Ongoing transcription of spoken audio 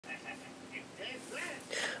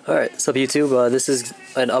Alright, what's up YouTube? This is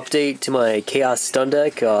an update to my Chaos Stun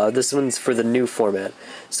deck. This one's for the new format.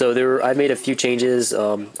 So I made a few changes.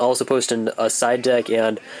 I'll also post a side deck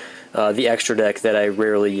and the extra deck that I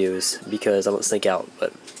rarely use because I don't sync out.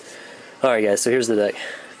 But alright guys, so here's the deck.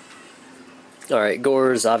 Alright,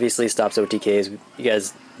 Gores obviously stops OTKs. You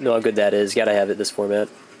guys know how good that is. You gotta have it this format.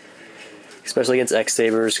 Especially against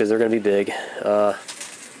X-Sabers because they're gonna be big. Let's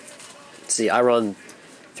see, I run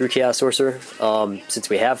 3 Chaos Sorcerer. Since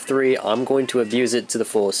we have 3, I'm going to abuse it to the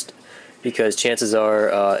fullest because chances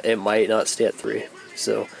are it might not stay at 3.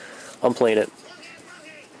 So I'm playing it.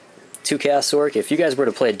 2 Chaos Sorc. If you guys were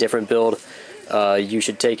to play a different build, you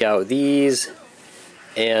should take out these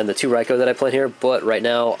and the 2 Raikou that I play here. But right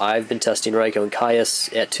now, I've been testing Raikou and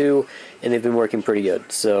Caius at 2, and they've been working pretty good.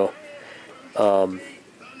 So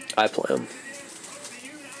I play them.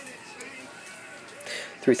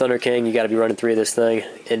 3 Thunder King, you gotta be running 3 of this thing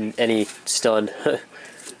in any stun.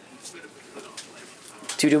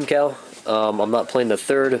 2 Doom Cow. I'm not playing the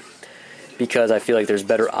 3rd because I feel like there's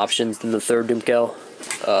better options than the 3rd Doom Cow,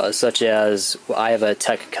 such as I have a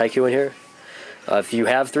Tech Kaiku in here. If you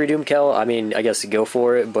have 3 Doom Cow, I mean, I guess go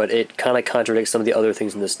for it, but it kind of contradicts some of the other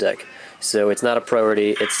things in this deck. So it's not a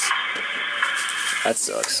priority. That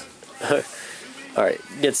sucks. Alright,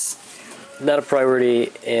 it's not a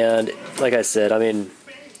priority, and like I said, I mean,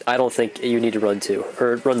 I don't think you need to run 2,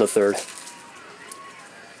 or run the 3rd.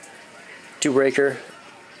 2 Breaker,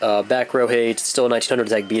 back row hate, still a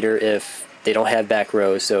 1900 attack beater if they don't have back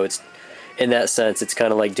row, so it's, in that sense, it's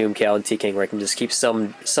kind of like Doom Cow and T-King where I can just keep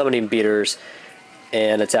summoning beaters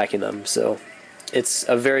and attacking them, so it's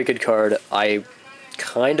a very good card. I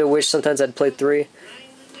kind of wish sometimes I'd played 3,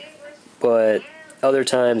 but other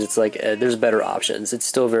times it's like there's better options. It's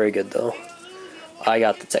still very good though. I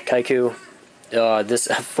got the Tech Kaiku. This,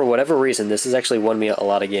 for whatever reason, this has actually won me a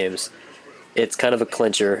lot of games. It's kind of a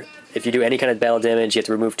clincher. If you do any kind of battle damage, you have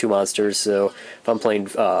to remove 2 monsters. So if I'm playing,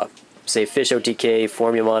 say, Fish OTK,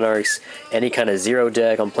 Formula Monarchs, any kind of 0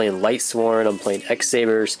 deck, I'm playing Light Sworn, I'm playing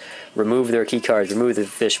X-Sabers, remove their key cards, remove the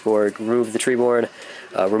Fishborg, remove the Treeborn,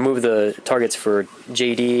 remove the targets for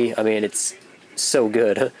JD. I mean, it's so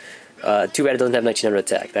good. Too bad it doesn't have 1900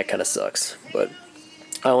 attack. That kind of sucks. But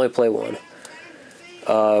I only play 1.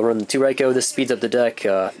 Run the 2 Raikou. This speeds up the deck.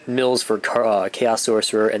 Mills for Chaos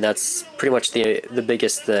Sorcerer, and that's pretty much the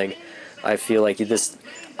biggest thing. I feel like this.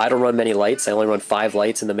 I don't run many lights. I only run 5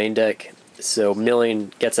 lights in the main deck, so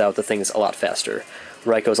milling gets out the things a lot faster.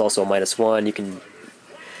 Raikou is also a -1. You can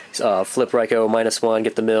flip Raikou -1,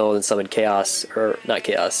 get the mill, and summon Chaos, or not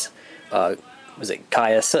Chaos. Was it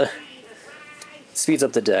Caius? Speeds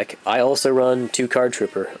up the deck. I also run 2 Card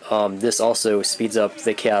Trooper. This also speeds up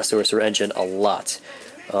the Chaos Sorcerer engine a lot.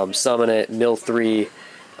 Summon it, mill 3,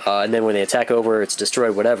 and then when they attack over, it's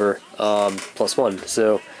destroyed whatever, +1.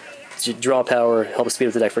 So draw power, helps speed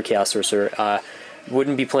up the deck for Chaos Sorcerer.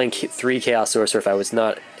 Wouldn't be playing 3 Chaos Sorcerer if I was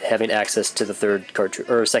not having access to the 3rd Card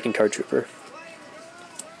or 2nd Card Trooper.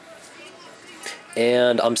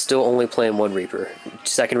 And I'm still only playing 1 Reaper.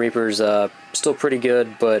 2nd Reaper's still pretty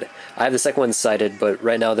good, but I have the 2nd one sighted, but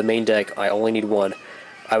right now the main deck, I only need 1.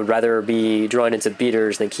 I would rather be drawing into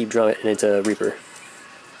beaters than keep drawing into Reaper.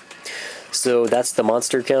 So that's the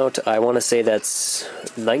monster count. I want to say that's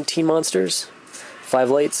 19 monsters, 5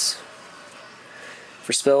 lights.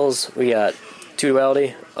 For spells, we got 2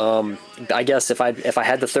 duality. I guess if I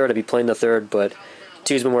had the 3rd, I'd be playing the 3rd, but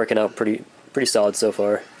 2's been working out pretty solid so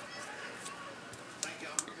far.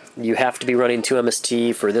 You have to be running 2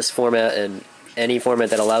 MST for this format and any format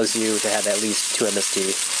that allows you to have at least 2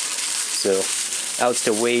 MST. So, outs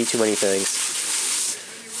to way too many things.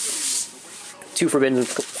 2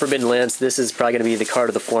 Forbidden Lance. This is probably going to be the card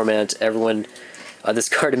of the format. Everyone, this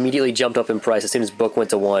card immediately jumped up in price as soon as Book went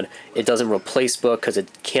to 1. It doesn't replace Book because it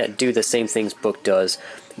can't do the same things Book does,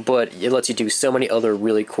 but it lets you do so many other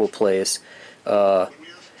really cool plays.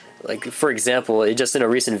 Like, for example, just in a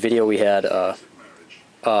recent video we had,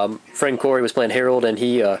 friend Corey was playing Herald, and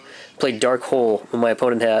he played Dark Hole when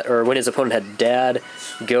when his opponent had Dad,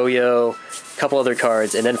 Goyo, a couple other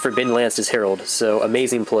cards, and then Forbidden Lance his Herald. So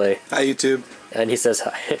amazing play. Hi YouTube. And he says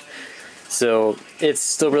hi. So it's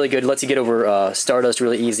still really good. It lets you get over Stardust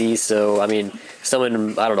really easy. So I mean,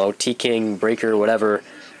 someone, I don't know, T-King, Breaker, whatever,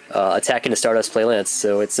 attacking the Stardust, play Lance.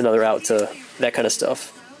 So it's another out to that kind of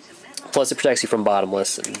stuff. Plus it protects you from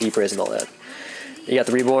Bottomless and Deep Rays and all that. You got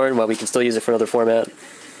the Reborn, well, we can still use it for another format.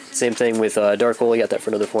 Same thing with Dark Hole, you got that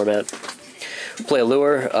for another format. Play a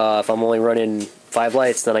Lure. If I'm only running 5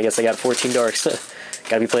 lights, then I guess I got 14 Darks.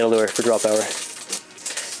 Gotta be playing a Lure for draw power.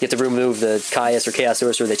 You have to remove the Caius or Chaos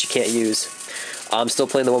Sorcerer that you can't use. I'm still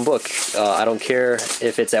playing the one book. I don't care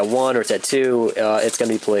if it's at 1 or it's at 2, it's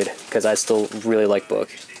going to be played, because I still really like book.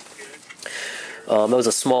 That was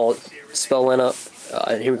a small spell lineup.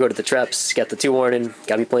 Here we go to the traps. Got the 2 warning.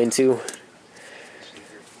 Got to be playing 2.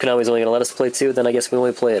 Konami's only going to let us play 2, then I guess we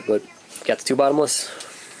only play it, but got the 2 bottomless.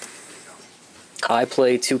 I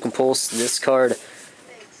play 2 compulse. This card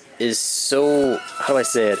is so, how do I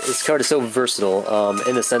say it? This card is so versatile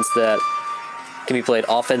in the sense that it can be played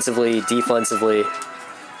offensively, defensively,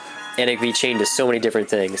 and it can be chained to so many different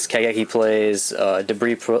things. Kageki plays,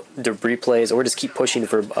 debris plays, or just keep pushing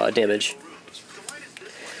for damage.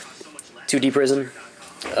 2 Deep Prison.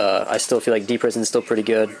 I still feel like Deep Prison is still pretty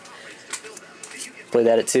good. Play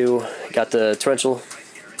that at 2. Got the Torrential,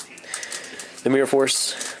 the Mirror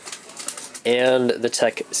Force, and the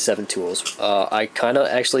Tech 7 tools. I kind of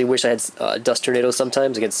actually wish I had Dust Tornado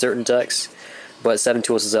sometimes against certain decks, but 7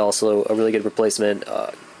 tools is also a really good replacement.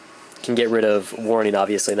 Can get rid of Warning,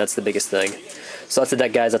 obviously, and that's the biggest thing. So that's the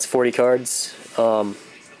deck, guys. That's 40 cards. Not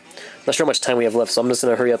sure how much time we have left, so I'm just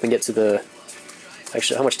going to hurry up and get to the...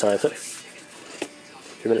 Actually, how much time?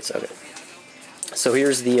 3 minutes? Okay. So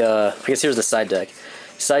here's the, I guess here's the side deck.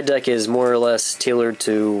 Side deck is more or less tailored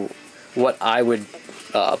to what I would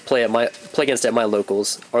play against at my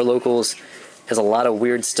locals. Our locals has a lot of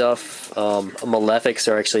weird stuff.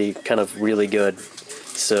 Malefics are actually kind of really good.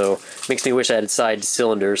 So makes me wish I had side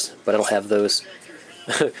cylinders, but I don't have those.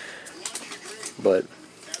 But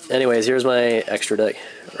anyways, here's my extra deck,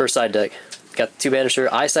 or side deck. Got 2 Banisher.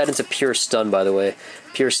 I side into Pure Stun, by the way.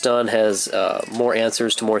 Pure Stun has more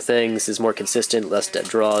answers to more things, is more consistent, less dead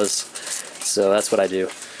draws. So that's what I do.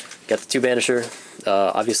 Got the 2 Banisher.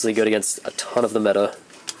 Obviously good against a ton of the meta.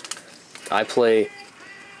 I play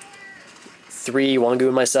 3 Wangu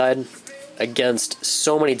in my side. Against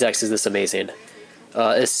so many decks is this amazing.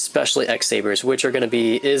 Especially X-Sabers, which are going to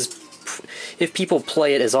be, if people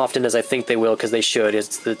play it as often as I think they will, because they should,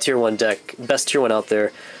 it's the tier 1 deck, best tier 1 out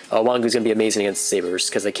there. Wangu's going to be amazing against Sabers,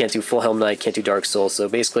 because they can't do Full Helm Knight, can't do Dark Soul, so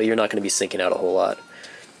basically you're not going to be sinking out a whole lot.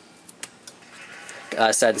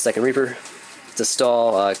 Side the second Reaper. It's a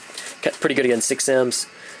stall, pretty good against 6 Sams.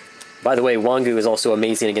 By the way, Wangu is also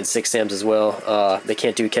amazing against 6 Sams as well. They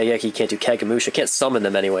can't do Kageki, can't do Kagamusha, can't summon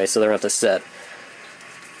them anyway, so they're going to have to set.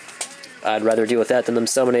 I'd rather deal with that than them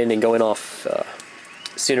summoning and going off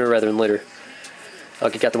sooner rather than later.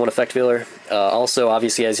 Okay, got the 1 Effect Veiler. Also,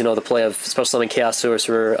 obviously, as you know, the play of Special Summon Chaos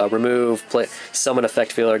Sorcerer, remove, play, summon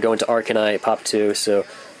Effect Veiler, go into Arcanite, pop 2, so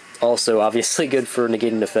also obviously good for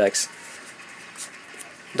negating effects.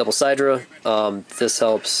 Double Sidra. This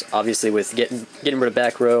helps, obviously, with getting rid of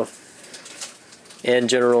back row. And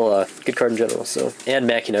general, good card in general, so. And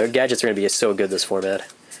Machina. Gadgets are going to be so good this format.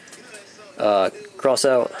 Cross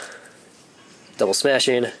out. Double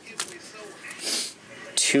Smashing.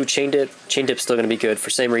 2 Chain Dip. Chain Dip's still going to be good for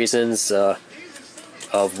same reasons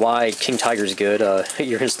of why King Tiger's good.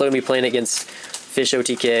 You're still going to be playing against Fish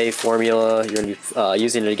OTK, Formula. You're going to be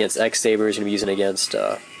using it against X-Sabers. You're going to be using it against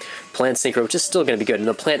Plant Synchro, which is still going to be good. And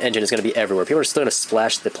the Plant Engine is going to be everywhere. People are still going to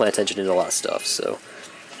splash the Plant Engine into a lot of stuff. So,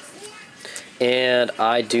 and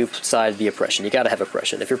I do side the Oppression. You got to have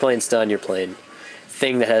Oppression. If you're playing Stun, you're playing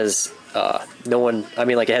thing that has no one. I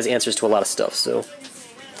mean, like it has answers to a lot of stuff. So.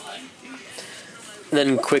 And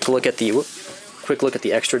then quick look at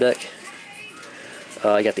the extra deck.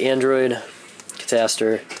 I got the Android,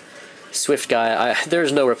 Catastor, Swift Guy.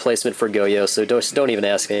 There's no replacement for Goyo, so don't even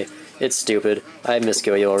ask me. It's stupid. I miss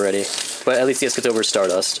Goyo already, but at least he gets over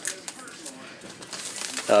Stardust.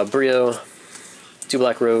 Brio, 2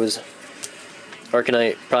 Black Rose,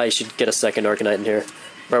 Arcanite. Probably should get a second Arcanite in here.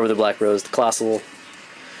 Right with the Black Rose, the Colossal,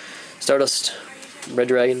 Stardust, Red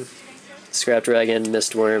Dragon, Scrap Dragon,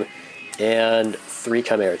 Mistworm, and 3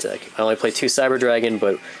 Chimera Tech. I only play 2 Cyber Dragon,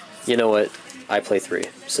 but you know what? I play 3,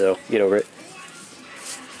 so get over it.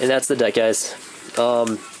 And that's the deck, guys.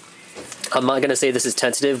 I'm not gonna say this is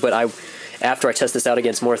tentative, but after I test this out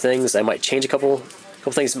against more things, I might change a couple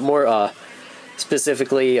things. More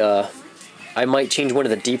specifically, I might change one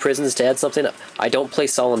of the D prisons to add something. I don't play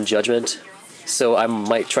Solemn Judgment, so I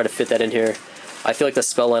might try to fit that in here. I feel like the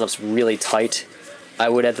spell lineup's really tight. I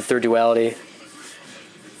would add the 3rd Duality.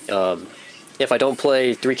 If I don't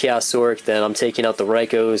play 3 Chaos Sork, then I'm taking out the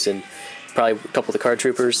Raikos and probably a couple of the Card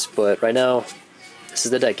Troopers, but right now, this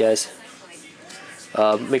is the deck, guys.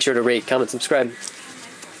 Make sure to rate, comment, subscribe.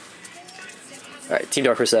 Alright, Team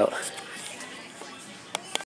Dark Horse out.